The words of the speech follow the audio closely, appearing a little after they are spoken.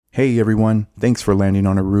Hey everyone, thanks for landing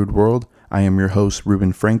on A Rude World. I am your host,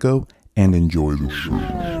 Ruben Franco, and enjoy the show.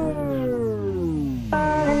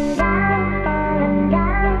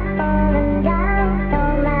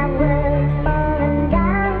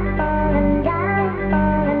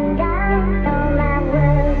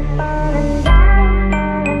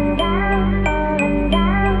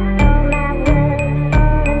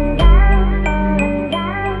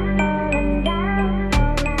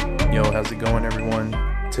 Yo, how's it going, everyone?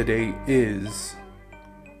 Today is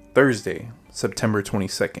Thursday, September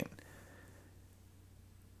 22nd.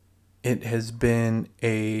 It has been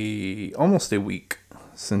almost a week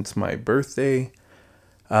since my birthday.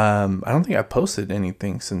 I don't think I posted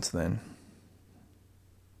anything since then.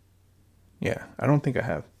 Yeah, I don't think I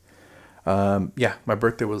have. My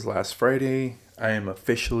birthday was last Friday. I am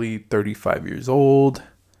officially 35 years old,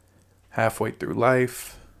 halfway through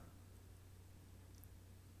life.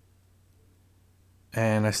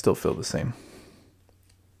 And I still feel the same.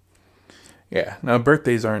 Yeah, now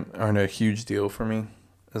birthdays aren't a huge deal for me.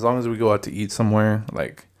 As long as we go out to eat somewhere,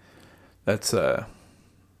 like, that's,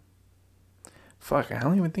 fuck, I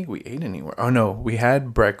don't even think we ate anywhere. Oh, no, we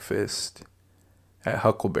had breakfast at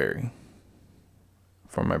Huckleberry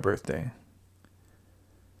for my birthday.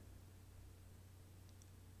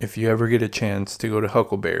 If you ever get a chance to go to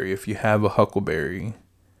Huckleberry, if you have a Huckleberry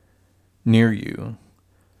near you,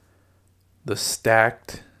 the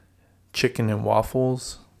stacked chicken and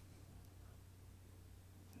waffles,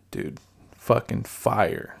 dude, fucking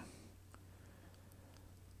fire.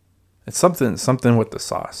 It's something with the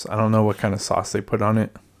sauce. I don't know what kind of sauce they put on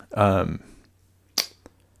it. That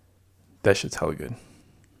shit's hella good.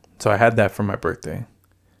 So I had that for my birthday.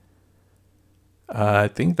 I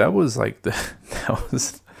think that was like that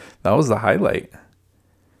was the highlight.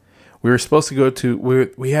 We were supposed to go to,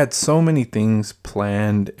 we had so many things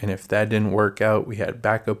planned, and if that didn't work out, we had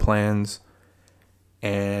backup plans,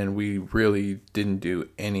 and we really didn't do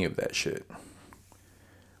any of that shit.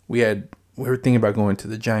 We were thinking about going to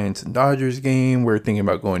the Giants and Dodgers game. We were thinking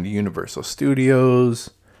about going to Universal Studios.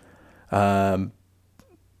 What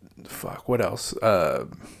else?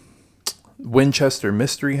 Winchester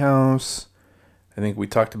Mystery House. I think we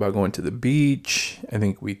talked about going to the beach. I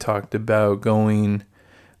think we talked about going.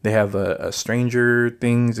 They have a Stranger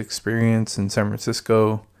Things experience in San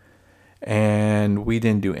Francisco, and we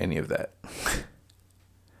didn't do any of that.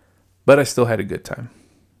 But I still had a good time.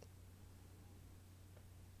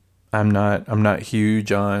 I'm not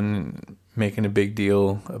huge on making a big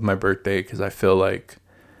deal of my birthday because I feel like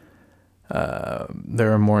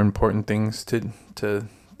there are more important things to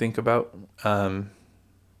think about. So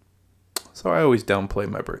I always downplay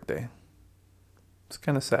my birthday. It's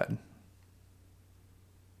kind of sad.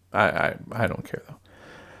 I don't care though.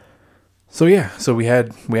 So we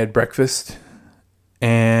had breakfast,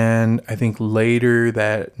 and I think later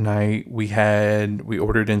that night we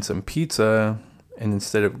ordered in some pizza, and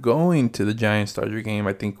instead of going to the Giants Dodger game,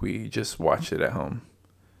 I think we just watched it at home.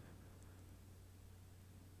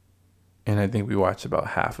 And I think we watched about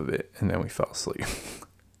half of it, and then we fell asleep.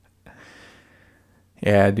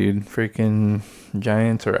 Yeah, dude, freaking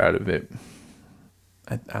Giants are out of it.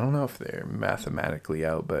 I don't know if they're mathematically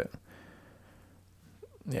out, but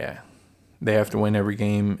yeah, they have to win every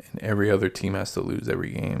game, and every other team has to lose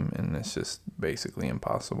every game, and it's just basically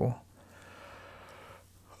impossible.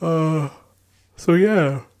 So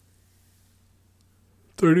yeah,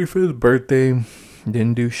 35th birthday,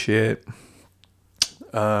 didn't do shit.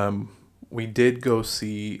 We did go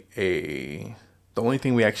see the only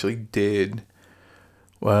thing we actually did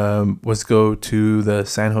was go to the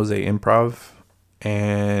San Jose Improv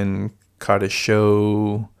and caught a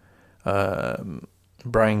show,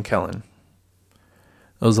 Brian Kellen.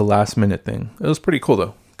 It was a last minute thing. It was pretty cool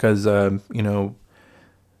though, because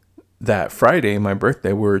that Friday, my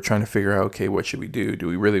birthday, we were trying to figure out, okay, what should we do? Do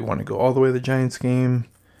we really want to go all the way to the Giants game?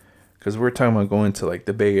 Because we're talking about going to like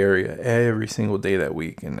the Bay Area every single day that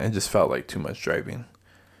week, and it just felt like too much driving.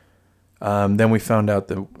 Then we found out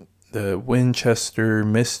the Winchester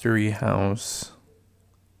Mystery House,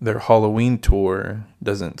 their Halloween tour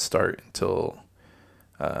doesn't start until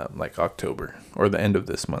like October or the end of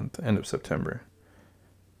this month, end of September.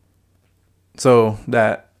 So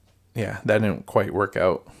that didn't quite work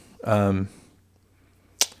out. So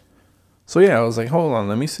yeah, I was like, hold on,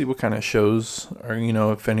 let me see what kind of shows are,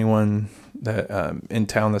 if anyone that in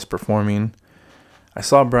town that's performing. I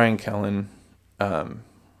saw Brian Kellen, and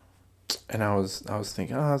I was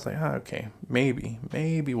thinking, okay,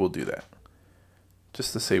 maybe we'll do that,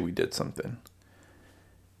 just to say we did something.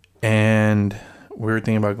 And we were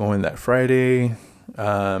thinking about going that Friday.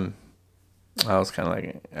 I was kind of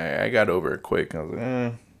like, I got over it quick. I was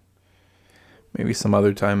like, maybe some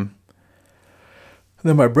other time. And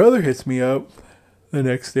then my brother hits me up the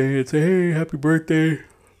next day and say, "Hey, happy birthday.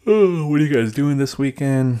 Oh, what are you guys doing this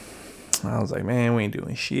weekend?" I was like, "Man, we ain't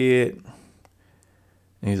doing shit."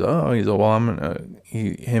 And he's like, well,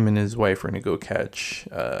 him and his wife are gonna go catch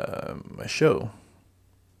a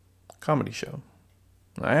comedy show.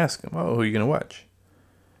 And I asked him, "Oh, who are you gonna watch?"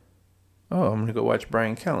 "Oh, I'm gonna go watch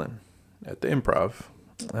Brian Callen at the Improv."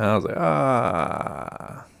 And I was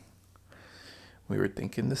like, we were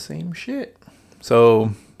thinking the same shit.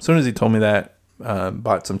 So as soon as he told me that,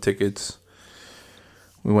 bought some tickets.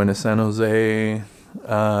 We went to San Jose,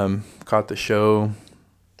 caught the show.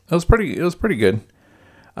 It was pretty good.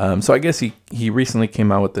 So I guess he recently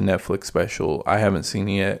came out with the Netflix special. I haven't seen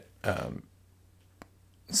it yet.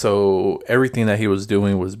 So everything that he was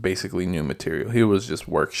doing was basically new material. He was just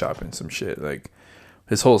workshopping some shit. Like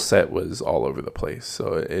his whole set was all over the place.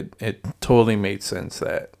 So it totally made sense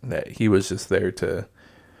that he was just there to,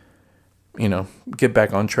 get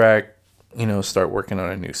back on track, start working on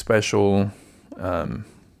a new special.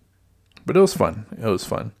 But it was fun.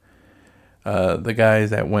 The guy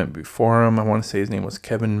that went before him, I want to say his name was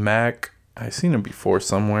Kevin Mack. I seen him before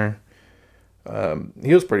somewhere.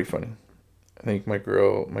 He was pretty funny. I think my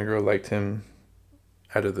girl liked him.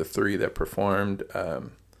 Out of the three that performed,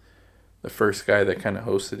 the first guy that kind of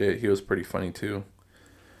hosted it, he was pretty funny too.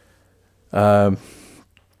 But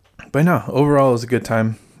no, overall it was a good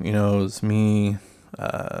time. It was me,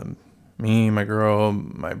 my girl,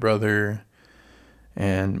 my brother,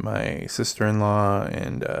 and my sister-in-law,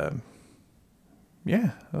 and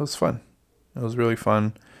yeah, it was fun. It was really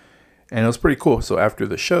fun, and it was pretty cool. So after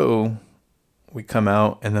the show, we come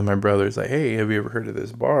out, and then my brother's like, "Hey, have you ever heard of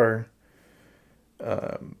this bar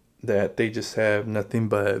that they just have nothing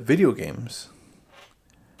but video games?"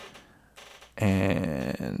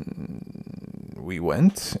 And we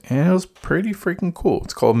went, and it was pretty freaking cool.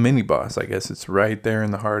 It's called Mini Boss. I guess it's right there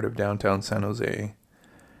in the heart of downtown San Jose.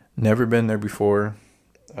 Never been there before.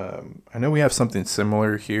 I know we have something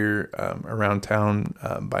similar here around town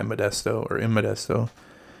by Modesto or in Modesto.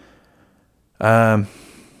 I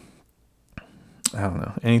don't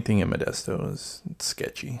know. Anything in Modesto is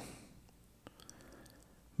sketchy.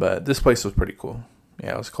 But this place was pretty cool.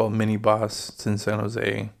 Yeah, it was called Mini Boss. It's in San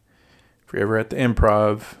Jose. If you're ever at the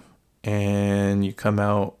Improv and you come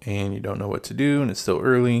out and you don't know what to do and it's still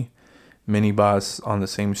early, Mini Boss on the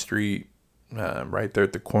same street, right there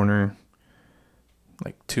at the corner,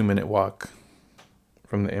 like 2-minute walk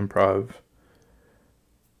from the Improv.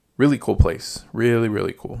 Really cool place. Really,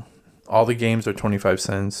 really cool. All the games are 25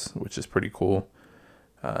 cents, which is pretty cool.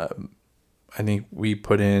 I think we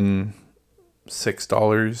put in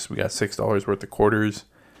 $6. We got $6 worth of quarters.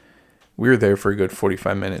 We were there for a good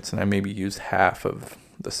 45 minutes, and I maybe used half of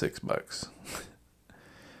the $6.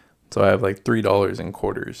 So I have like $3 in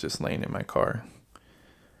quarters just laying in my car.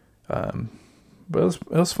 But it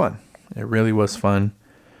was fun. It really was fun.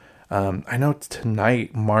 I know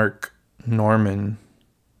tonight Mark Norman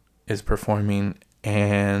is performing,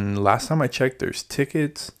 and last time I checked, there's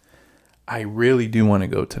tickets. I really do want to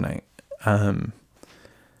go tonight.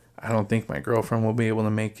 I don't think my girlfriend will be able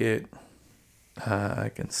to make it.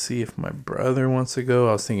 I can see if my brother wants to go.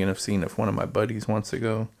 I was thinking of seeing if one of my buddies wants to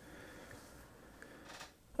go.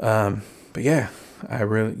 But yeah, I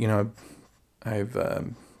really,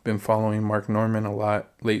 I've been following Mark Norman a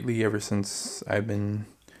lot lately, ever since I've been,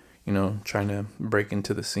 trying to break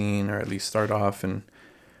into the scene, or at least start off. And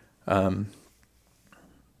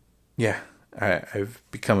yeah, I've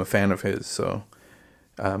become a fan of his. So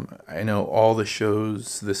I know all the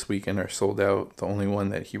shows this weekend are sold out. The only one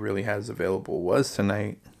that he really has available was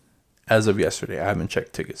tonight, as of yesterday. I haven't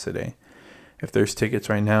checked tickets today. If there's tickets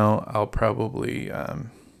right now, I'll probably I'll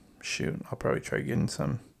probably try getting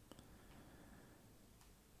some.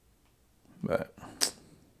 But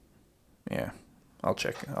yeah, I'll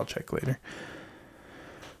check later.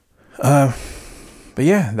 But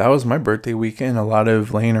yeah, that was my birthday weekend. A lot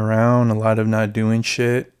of laying around, a lot of not doing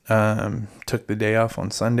shit. Took the day off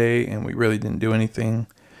on Sunday, and we really didn't do anything.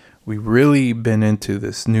 We really been into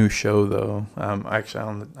this new show though.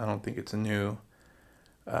 Actually, I don't think it's new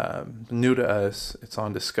to us. It's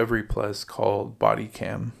on Discovery Plus, called Body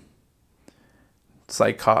Cam. It's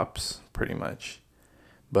like Cops, pretty much,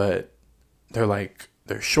 but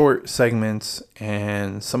they're short segments,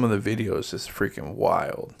 and some of the videos just freaking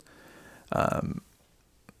wild.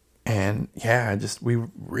 And yeah, we've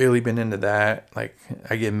really been into that. Like,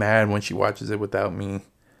 I get mad when she watches it without me.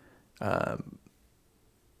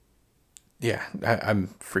 Yeah, I'm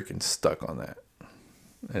freaking stuck on that.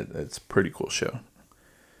 It's a pretty cool show.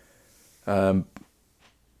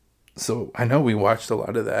 So I know we watched a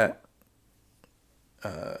lot of that.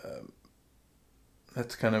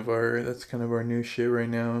 That's kind of our new shit right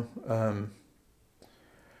now.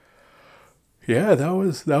 Yeah, that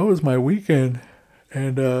was my weekend,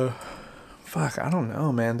 and fuck, I don't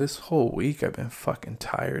know, man. This whole week I've been fucking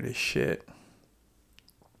tired as shit.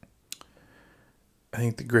 I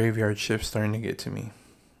think the graveyard shift's starting to get to me.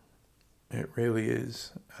 It really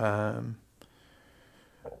is. I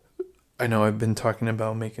know I've been talking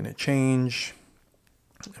about making a change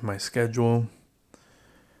in my schedule.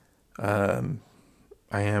 I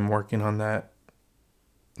am working on that.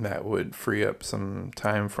 That would free up some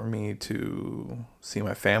time for me to see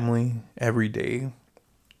my family every day.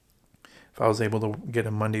 If I was able to get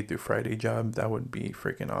a Monday through Friday job, that would be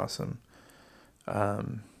freaking awesome.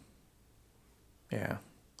 Yeah.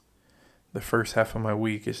 The first half of my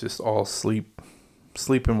week is just all sleep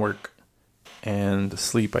and work. And the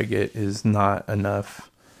sleep I get is not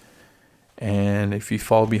enough. And if you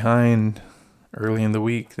fall behind early in the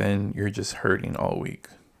week, then you're just hurting all week,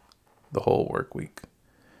 the whole work week.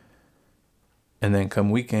 And then come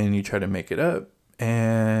weekend, you try to make it up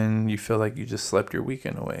and you feel like you just slept your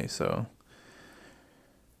weekend away. So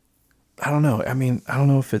I don't know. I mean, I don't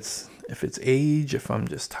know if it's age, if I'm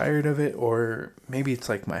just tired of it, or maybe it's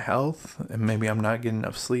like my health and maybe I'm not getting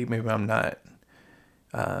enough sleep. Maybe I'm not,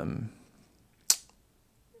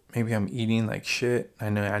 maybe I'm eating like shit. I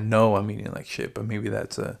know I'm eating like shit, but maybe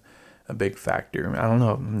that's a big factor. I don't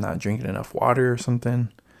know. I'm not drinking enough water or something.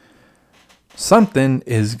 Something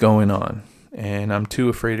is going on, and I'm too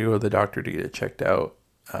afraid to go to the doctor to get it checked out.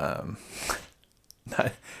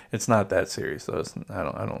 It's not that serious though. I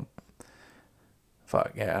don't.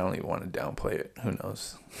 Fuck yeah! I don't even want to downplay it. Who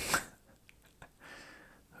knows?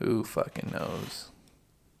 Who fucking knows?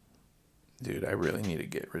 Dude, I really need to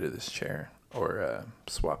get rid of this chair or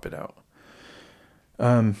swap it out.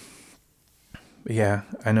 But yeah,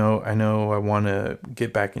 I know. I want to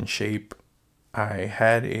get back in shape. I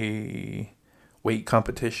had a weight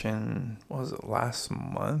competition. What was it, last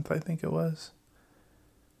month? I think it was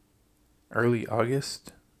early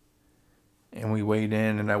August, and we weighed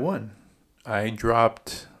in, and I won. I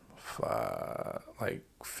dropped like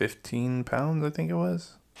 15 pounds, I think it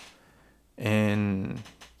was, in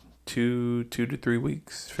 2 to 3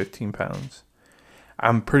 weeks. 15 pounds.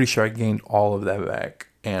 I'm pretty sure I gained all of that back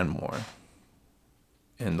and more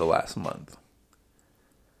in the last month.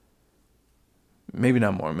 Maybe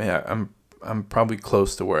not more. I'm probably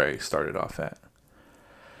close to where I started off at.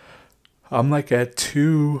 I'm like at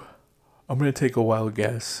two. I'm gonna take a wild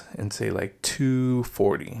guess and say like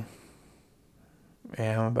 240.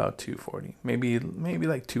 Yeah, I'm about 240. Maybe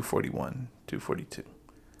like 241, 242.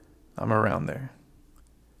 I'm around there.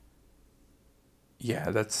 Yeah,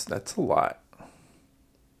 that's a lot.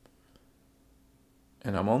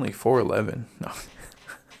 And I'm only 4'11". No.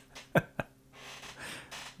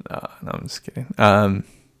 No, I'm just kidding.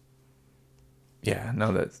 Yeah,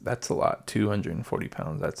 no, that's a lot. 240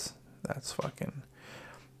 pounds. That's fucking.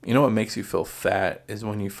 You know what makes you feel fat is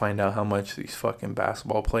when you find out how much these fucking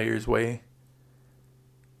basketball players weigh.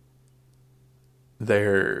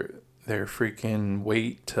 Their freaking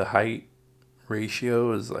weight to height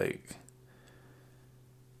ratio is like,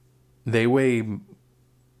 they weigh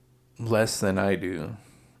less than I do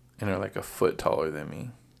and are like a foot taller than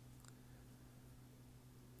me.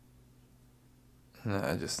 And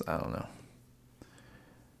I don't know.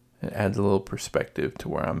 It adds a little perspective to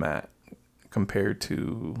where I'm at compared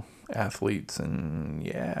to athletes, and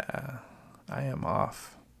yeah, I am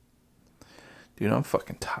off. Dude, I'm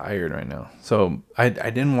fucking tired right now. So I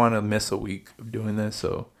didn't want to miss a week of doing this,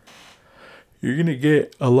 so you're gonna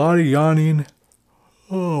get a lot of yawning.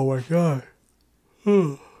 Oh my god.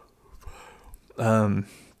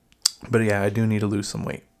 But yeah, I do need to lose some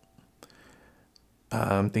weight.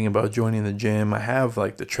 I'm thinking about joining the gym. I have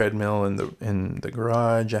like the treadmill in the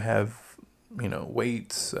garage. I have,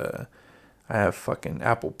 weights. I have fucking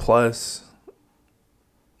Apple Plus,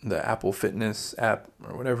 the Apple Fitness app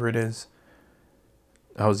or whatever it is.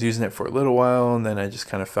 I was using it for a little while and then I just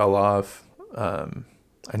kind of fell off. I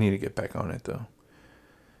need to get back on it though.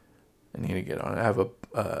 I need to get on it. I have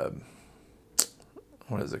a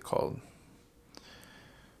what is it called?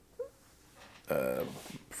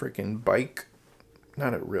 Freaking bike.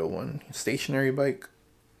 Not a real one. Stationary bike.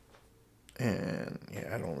 And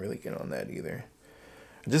yeah, I don't really get on that either.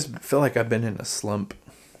 I just feel like I've been in a slump.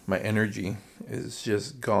 My energy is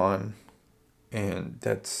just gone. And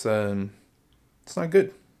that's it's not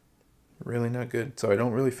good. Really not good. So I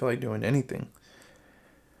don't really feel like doing anything.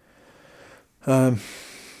 Yeah.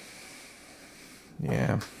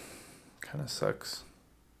 Kind of sucks.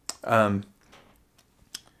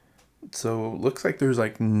 So looks like there's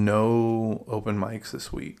like no open mics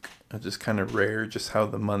this week. It's just kind of rare, just how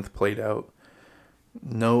the month played out.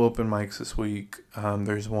 No open mics this week.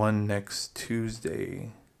 There's one next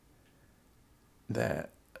Tuesday that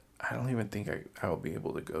I don't even think I'll be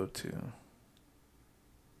able to go to.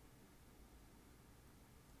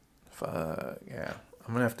 Yeah,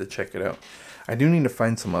 I'm gonna have to check it out. I do need to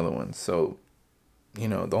find some other ones. So,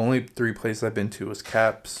 the only 3 places I've been to was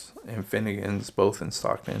Caps and Finnegan's, both in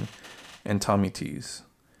Stockton, and Tommy T's.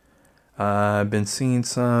 I've been seeing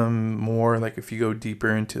some more, like if you go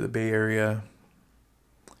deeper into the Bay Area,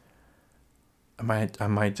 I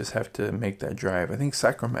might just have to make that drive. I think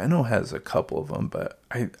Sacramento has a couple of them, but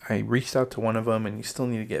I reached out to one of them, and you still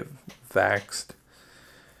need to get vaxxed.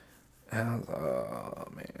 And I was, oh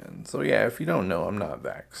man. So yeah, if you don't know, I'm not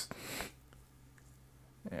vaxxed.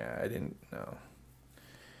 Yeah, I didn't know.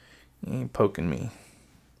 You ain't poking me.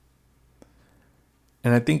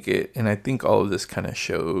 And I think all of this kind of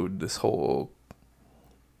showed this whole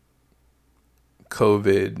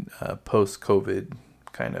COVID, post-COVID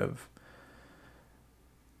kind of.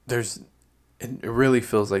 It really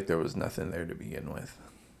feels like there was nothing there to begin with.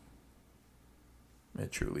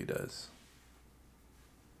 It truly does.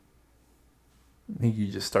 I think you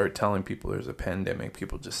just start telling people there's a pandemic,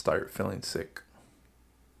 people just start feeling sick.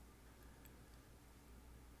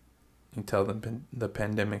 You tell them the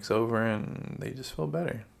pandemic's over and they just feel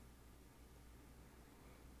better.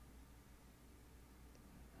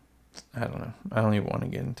 I don't know. I don't even want to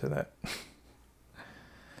get into that.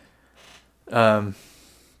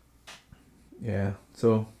 Yeah.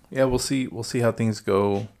 So yeah, we'll see. We'll see how things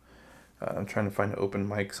go. I'm trying to find an open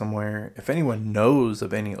mic somewhere. If anyone knows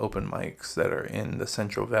of any open mics that are in the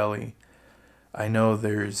Central Valley, I know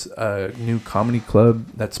there's a new comedy club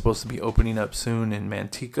that's supposed to be opening up soon in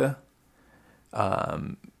Manteca.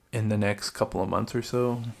 In the next couple of months or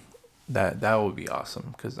so. That would be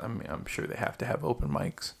awesome, because I'm sure they have to have open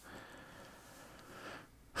mics.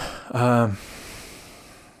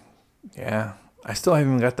 Yeah, I still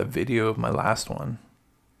haven't got the video of my last one.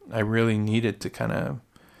 I really needed to kind of,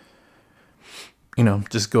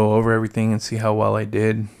 just go over everything and see how well I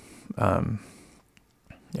did.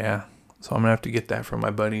 Yeah, so I'm gonna have to get that from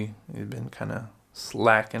my buddy. He's been kind of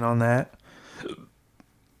slacking on that.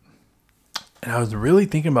 And I was really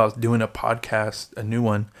thinking about doing a podcast, a new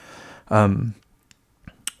one,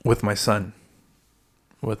 with my son,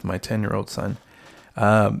 with my 10-year-old son.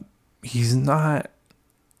 He's not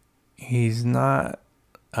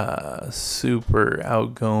super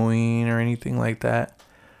outgoing or anything like that.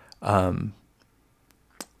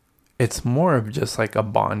 It's more of just like a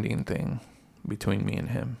bonding thing between me and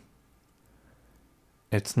him.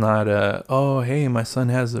 It's not oh, hey, my son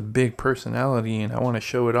has a big personality and I want to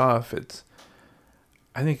show it off.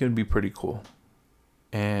 I think it would be pretty cool.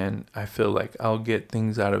 And I feel like I'll get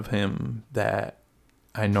things out of him that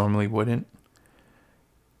I normally wouldn't.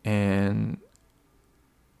 And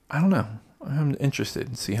I don't know. I'm interested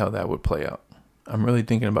to see how that would play out. I'm really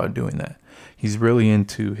thinking about doing that. He's really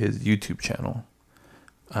into his YouTube channel,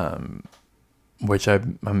 which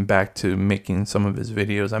I'm back to making some of his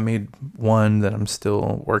videos. I made one that I'm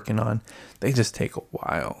still working on. They just take a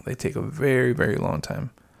while. They take a very, very long time.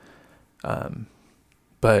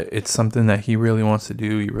 But it's something that he really wants to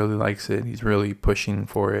do. He really likes it. He's really pushing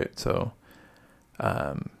for it. So,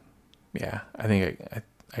 yeah, I think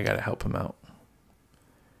I got to help him out.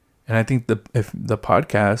 And I think if the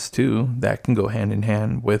podcast too, that can go hand in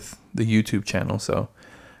hand with the YouTube channel. So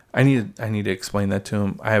I need to explain that to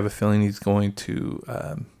him. I have a feeling he's going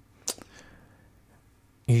to,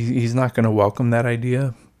 he's not going to welcome that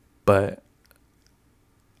idea, but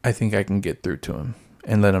I think I can get through to him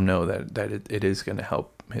and let him know that it is going to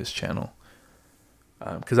help his channel.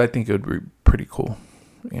 Because I think it would be pretty cool,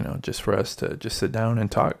 just for us to just sit down and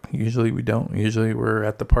talk. Usually we don't. Usually we're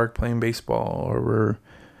at the park playing baseball, or we're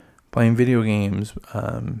playing video games,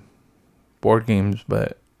 board games,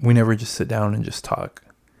 but we never just sit down and just talk.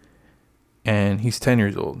 And he's 10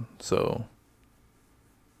 years old, so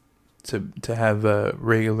to have a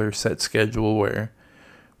regular set schedule where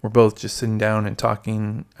we're both just sitting down and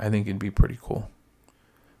talking, I think it'd be pretty cool.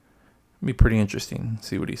 It'd be pretty interesting.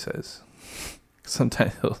 See what he says.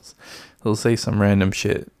 Sometimes he'll say some random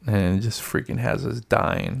shit and it just freaking has us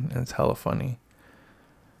dying, and it's hella funny.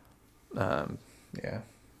 Yeah,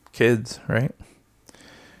 kids, right?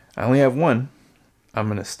 I only have one. I'm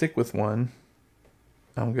gonna stick with one.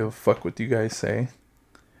 I don't give a fuck what you guys say.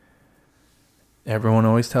 Everyone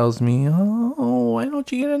always tells me, "Oh, why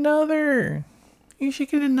don't you get another? You should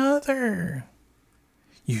get another.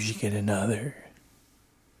 You should get another."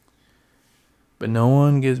 But no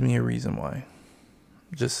one gives me a reason why.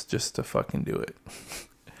 just to fucking do it.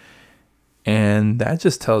 And that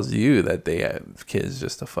just tells you that they have kids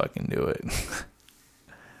just to fucking do it.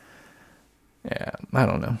 Yeah, I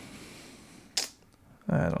don't know.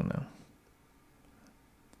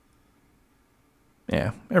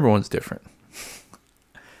 Yeah, everyone's different.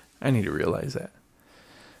 I need to realize that.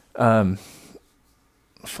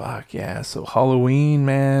 Fuck yeah. So Halloween,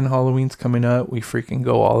 man. Halloween's coming up. We freaking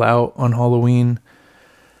go all out on Halloween.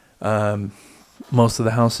 Most of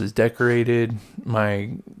the house is decorated.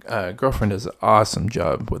 My girlfriend does an awesome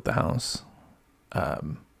job with the house. I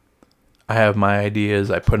have my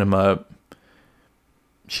ideas. I put them up.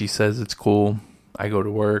 She says it's cool. I go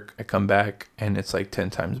to work. I come back, and it's like 10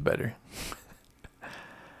 times better.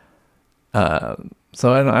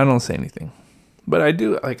 So I don't say anything. But I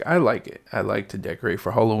do, like, I like it. I like to decorate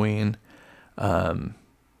for Halloween. I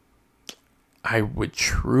would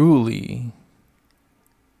truly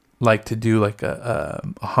like to do like a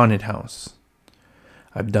haunted house.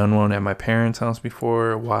 I've done one at my parents' house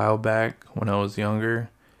before a while back when I was younger.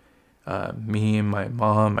 Me and my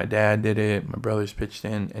mom, my dad did it. My brothers pitched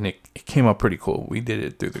in, and it came out pretty cool. We did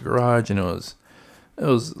it through the garage, and it was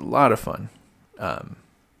a lot of fun.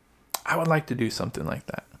 I would like to do something like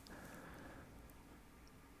that.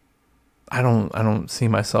 I don't see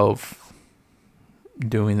myself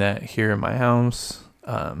doing that here in my house.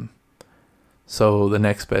 So the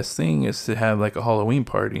next best thing is to have like a Halloween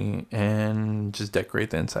party and just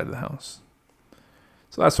decorate the inside of the house.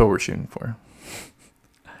 So that's what we're shooting for.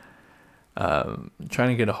 Trying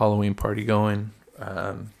to get a Halloween party going.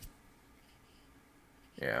 Yeah.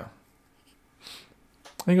 I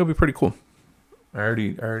think it'll be pretty cool. I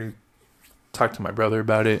already talked to my brother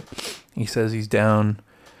about it. He says he's down.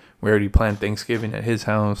 We already planned Thanksgiving at his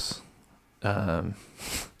house. Yeah,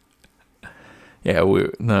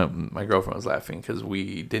 my girlfriend was laughing because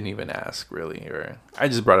we didn't even ask really, or I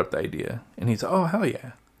just brought up the idea, and he's like, "Oh hell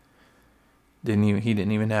yeah!" He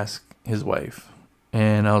didn't even ask his wife,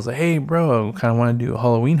 and I was like, "Hey bro, I kind of want to do a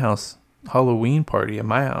Halloween party at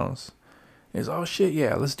my house." He's like, "Oh shit,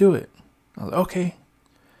 yeah, let's do it." I was like, "Okay,"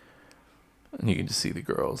 and you can just see the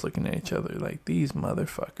girls looking at each other like, "These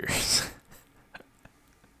motherfuckers."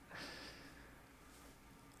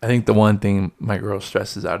 I think the one thing my girl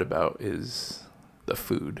stresses out about is the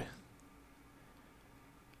food.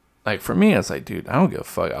 Like, for me, it's like, dude, I don't give a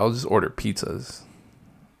fuck. I'll just order pizzas.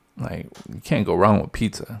 Like, you can't go wrong with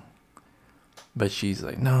pizza. But she's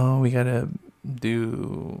like, no, we gotta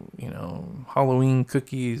do, Halloween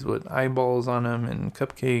cookies with eyeballs on them and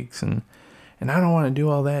cupcakes. And I don't want to do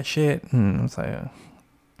all that shit. And it's like,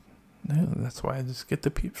 no, that's why I just get the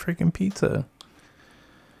freaking pizza.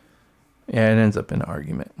 Yeah, it ends up in an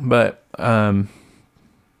argument. But,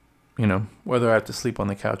 whether I have to sleep on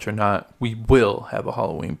the couch or not, we will have a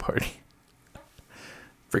Halloween party.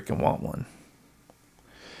 Freaking want one.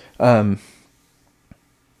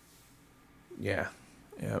 Yeah.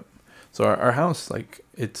 Yep. So our house, like,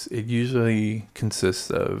 it usually consists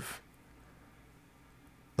of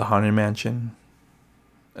the Haunted Mansion,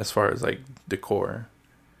 as far as, like, decor.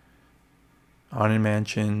 Haunted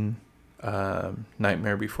Mansion,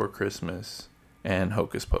 Nightmare Before Christmas, and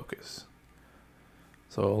Hocus Pocus.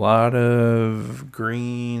 So a lot of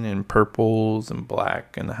green and purples and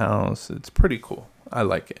black in the house. It's pretty cool. I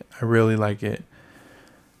like it. I really like it.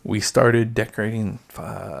 We started decorating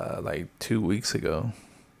like 2 weeks ago.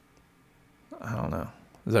 I don't know.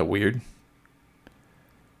 Is that weird?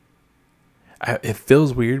 It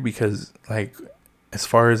feels weird because, like, as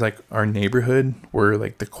far as like our neighborhood, we're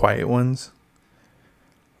like the quiet ones.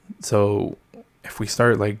 So if we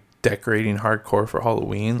start like decorating hardcore for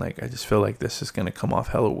Halloween, like, I just feel like this is gonna come off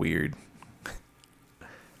hella weird.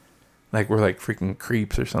 Like we're like freaking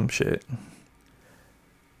creeps or some shit.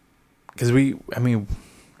 Because we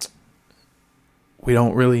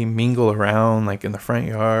don't really mingle around like in the front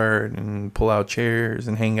yard and pull out chairs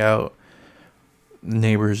and hang out.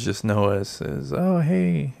 Neighbors just know us as, oh,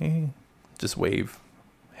 hey, just wave,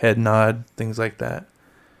 head nod, things like that.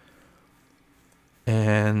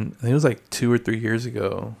 And I think it was like 2 or 3 years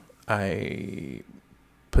ago, I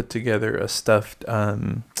put together a stuffed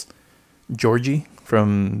Georgie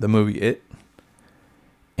from the movie It.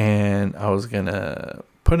 And I was going to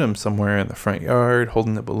put him somewhere in the front yard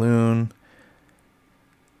holding the balloon.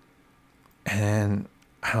 And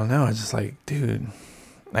I don't know, I was just like, dude,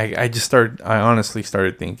 I honestly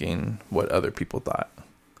started thinking what other people thought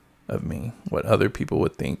of me, what other people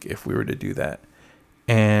would think if we were to do that.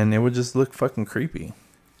 And it would just look fucking creepy.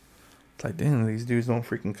 It's like, damn, these dudes don't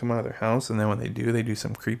freaking come out of their house, and then when they do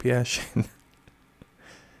some creepy ass shit.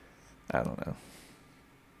 I don't know.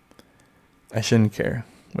 I shouldn't care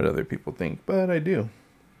what other people think, but I do.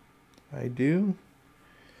 I do.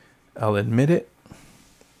 I'll admit it.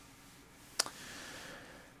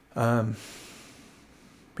 Yeah.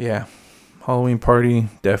 Halloween party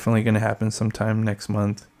definitely gonna happen sometime next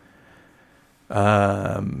month.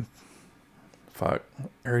 Fuck.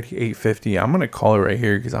 Already 8:50. I'm gonna call it right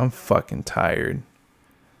here because I'm fucking tired.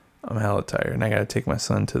 I'm hella tired, and I gotta take my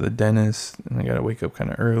son to the dentist, and I gotta wake up kind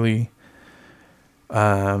of early.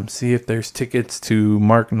 See if there's tickets to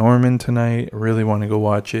Mark Norman tonight. I really want to go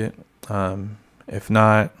watch it. If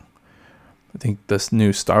not, I think this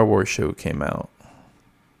new Star Wars show came out,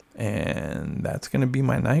 and that's gonna be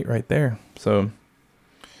my night right there. So,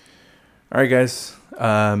 all right, guys.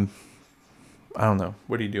 I don't know.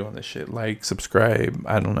 What do you do on this shit? Like, subscribe.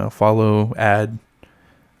 I don't know. Follow, add,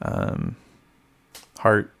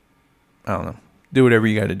 heart. I don't know. Do whatever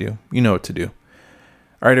you got to do. You know what to do.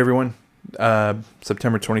 All right, everyone.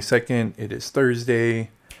 September 22nd. It is Thursday.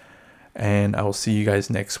 And I will see you guys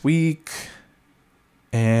next week.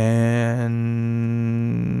 And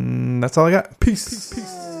that's all I got. Peace.